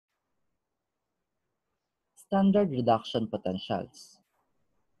Standard reduction potentials.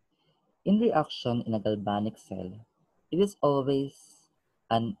 In reaction in a galvanic cell, it is always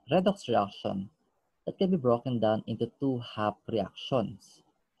a redox reaction that can be broken down into two half reactions.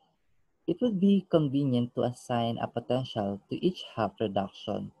 It would be convenient to assign a potential to each half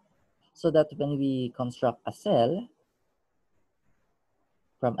reduction so that when we construct a cell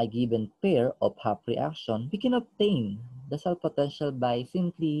from a given pair of half reaction, we can obtain the cell potential by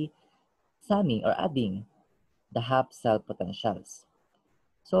simply summing or adding the half cell potentials.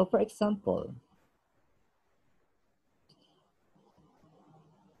 So for example,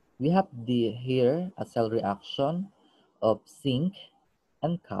 we have here a cell reaction of zinc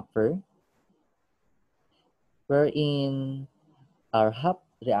and copper, wherein our half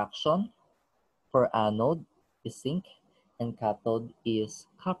reaction for anode is zinc and cathode is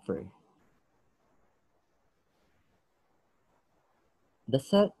copper.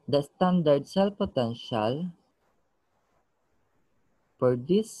 The standard cell potential for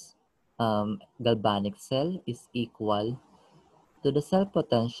this galvanic cell is equal to the cell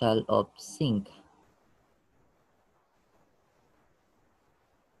potential of zinc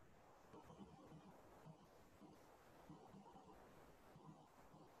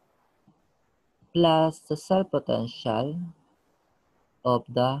plus the cell potential of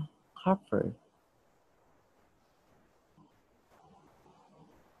the copper.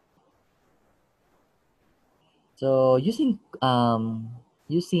 So using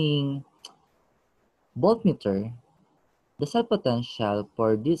voltmeter, the cell potential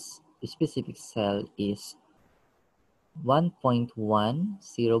for this specific cell is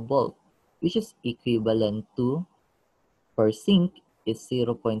 1.10 volt, which is equivalent to, for zinc is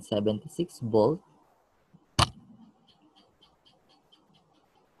 0.76 volt,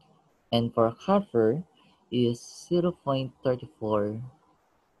 and for copper is 0.34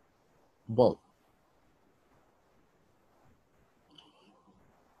 volt.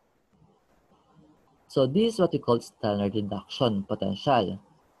 So this is what we call standard reduction potential.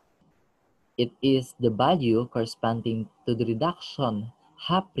 It is the value corresponding to the reduction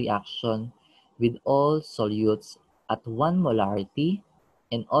half reaction with all solutes at 1 molarity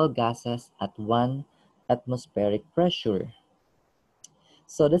and all gases at 1 atmospheric pressure.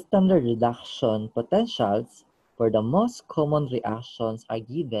 So the standard reduction potentials for the most common reactions are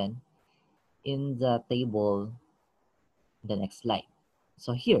given in the table, the next slide.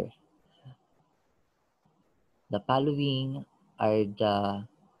 So here, the following are the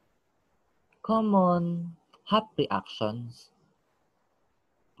common half reactions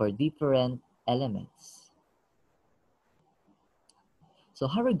for different elements. So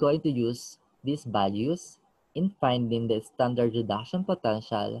how are we going to use these values in finding the standard reduction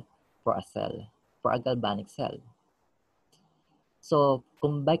potential for a cell, for a galvanic cell? So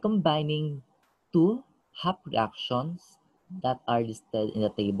by combining two half reactions that are listed in the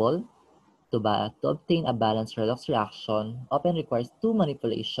table, to obtain a balanced redox reaction often requires two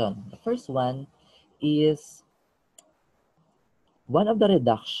manipulations. The first one is one of the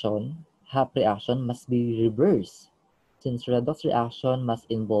reduction half reaction must be reversed, since redox reaction must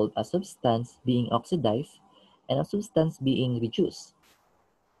involve a substance being oxidized and a substance being reduced.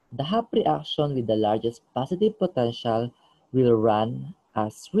 The half reaction with the largest positive potential will run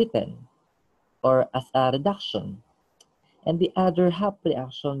as written or as a reduction, and the other half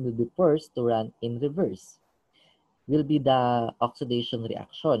reaction will be forced to run in reverse, will be the oxidation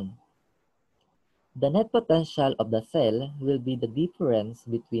reaction. The net potential of the cell will be the difference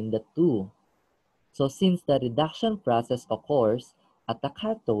between the two. So since the reduction process occurs at the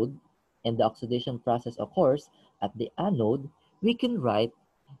cathode and the oxidation process occurs at the anode, we can write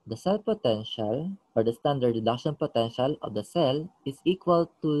the cell potential or the standard reduction potential of the cell is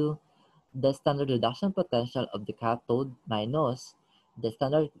equal to the standard reduction potential of the cathode minus the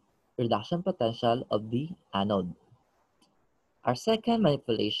standard reduction potential of the anode. Our second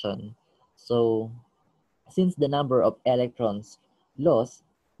manipulation, so since the number of electrons lost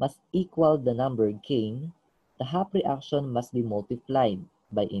must equal the number gained, the half reaction must be multiplied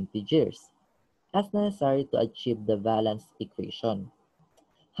by integers as necessary to achieve the valence equation.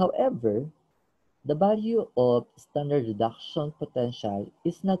 However, the value of standard reduction potential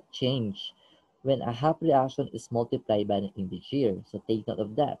is not changed when a half reaction is multiplied by an integer. So take note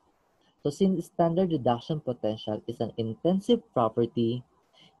of that. So since standard reduction potential is an intensive property,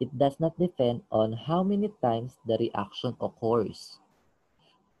 it does not depend on how many times the reaction occurs.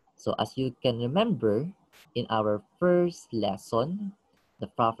 So as you can remember, in our first lesson, the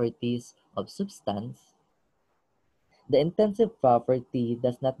properties of substance, the intensive property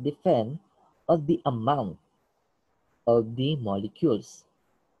does not depend on the amount of the molecules.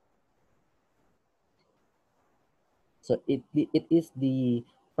 So it is the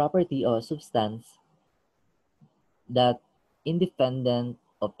property or substance that independent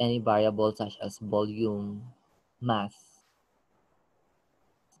of any variable such as volume, mass.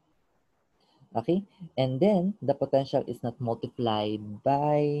 Okay, and then the potential is not multiplied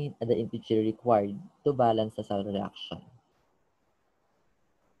by the integer required to balance the cell reaction.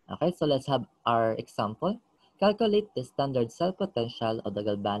 Okay, so let's have our example. Calculate the standard cell potential of the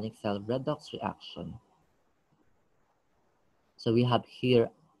galvanic cell redox reaction. So we have here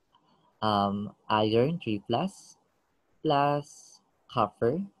iron 3 plus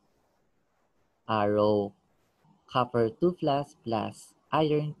copper, arrow copper 2 plus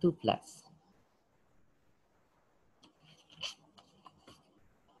iron 2 plus.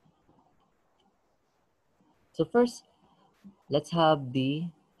 So first, let's have the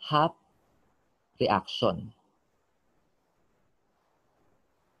half reaction.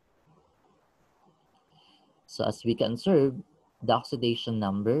 So as we can observe, the oxidation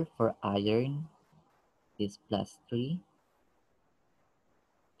number for iron is +3,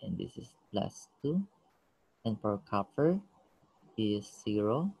 and this is +2, and for copper is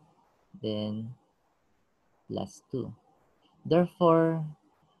 0, then +2. Therefore,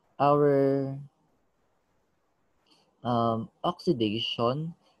 our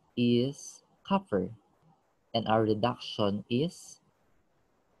oxidation is copper, and our reduction is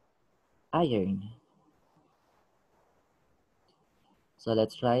iron. So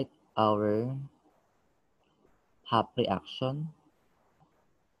let's write our half reaction.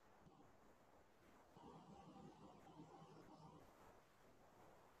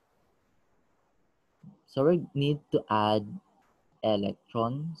 So we need to add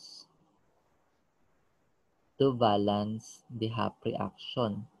electrons to balance the half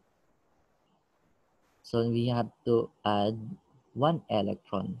reaction. So we have to add 1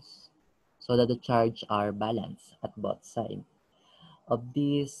 electrons so that the charge are balanced at both sides of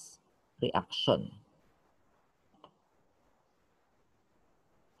this reaction.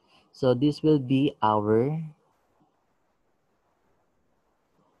 So this will be our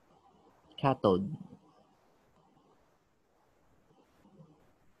cathode.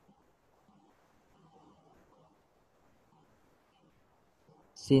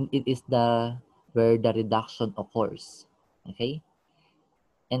 Since it is where the reduction occurs. Okay?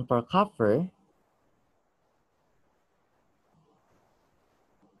 And for copper,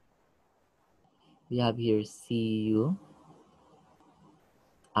 we have here Cu,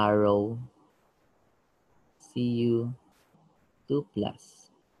 arrow, Cu 2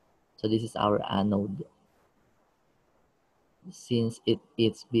 plus. So this is our anode. Since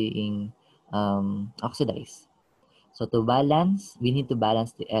it's being oxidized. So to balance, we need to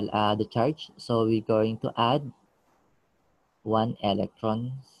balance the charge. So we're going to add 1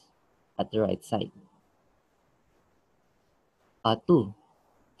 electron at the right side. 2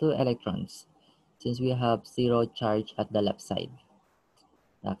 electrons, since we have 0 charge at the left side.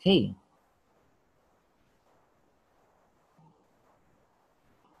 Okay.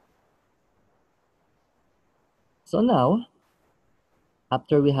 So now,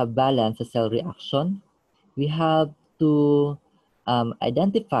 after we have balanced the cell reaction, we have to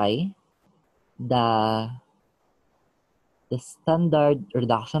identify the standard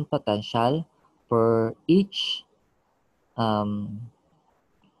reduction potential for each half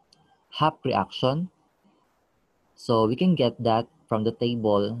reaction. So we can get that from the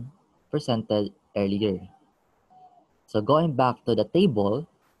table presented earlier. So going back to the table,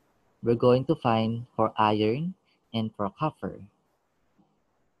 we're going to find for iron and for copper.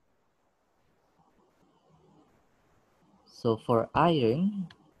 So for iron,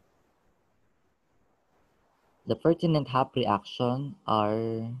 the pertinent half reaction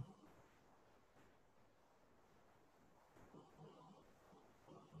are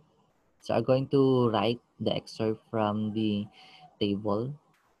so I'm going to write the excerpt from the table.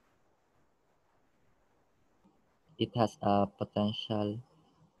 It has a potential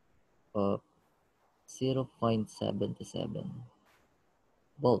of 0.77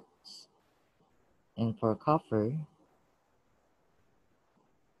 volts. And for copper,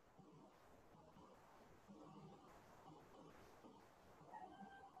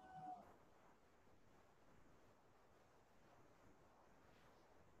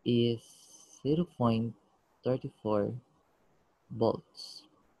 is 0.34 volts.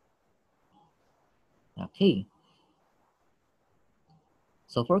 Okay.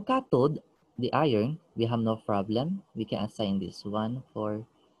 So for cathode, the iron, we have no problem. We can assign this one for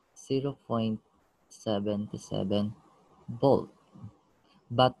 0.77 volt.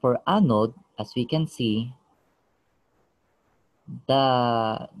 But for anode, as we can see,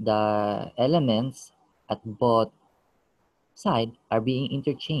 the elements at both side are being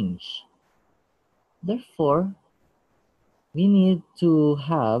interchanged. Therefore, we need to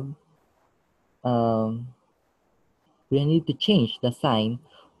have we need to change the sign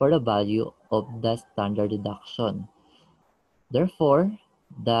for the value of the standard reduction. Therefore,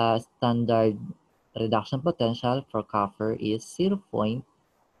 the standard reduction potential for copper is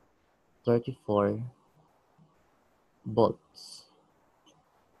 0.34 volts.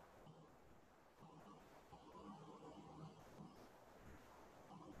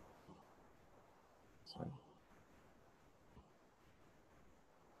 Sorry.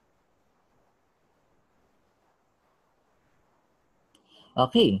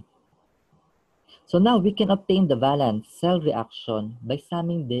 Okay, so now we can obtain the valence cell reaction by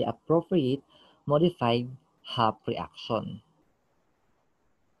summing the appropriate modified half reaction.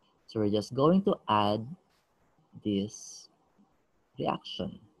 So we're just going to add this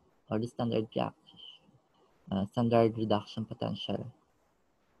reaction or the standard reaction, standard reduction potential.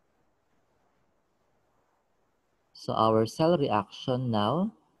 So our cell reaction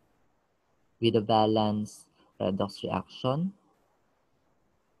now with a valence redox reaction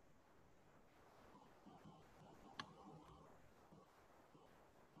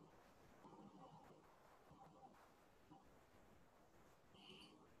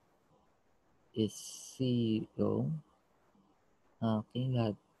is CO. Okay, we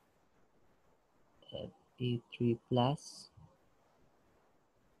have A3 plus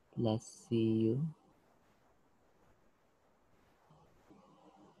Cu.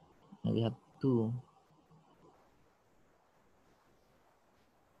 And we have 2.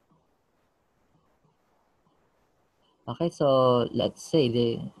 Okay, so let's say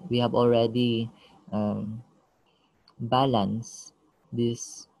we have already balanced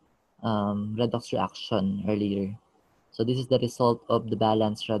this redox reaction earlier. So this is the result of the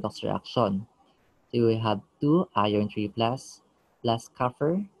balanced redox reaction. So we have 2 iron 3 plus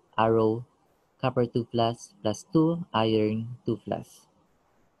copper arrow copper 2 plus 2 iron 2 plus.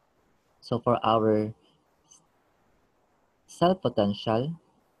 So for our cell potential,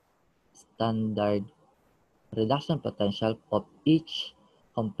 standard reduction potential of each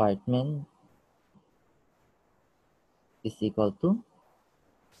compartment is equal to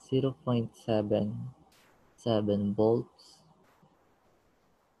 0.77 volts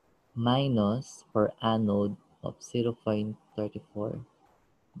minus per anode of 0.34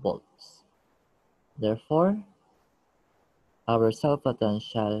 volts. Therefore, our cell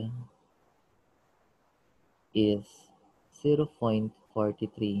potential is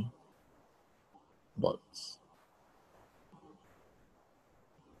 0.43 volts.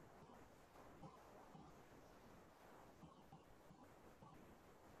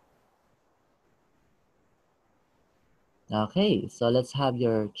 Okay, so let's have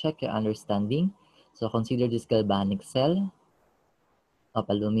check your understanding. So consider this galvanic cell of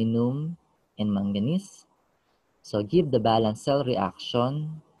aluminum and manganese. So give the balanced cell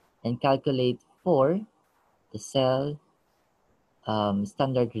reaction and calculate for the cell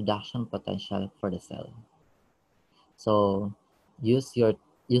standard reduction potential for the cell. So use a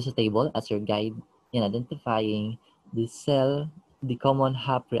table as your guide in identifying the common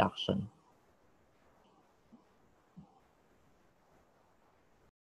half reaction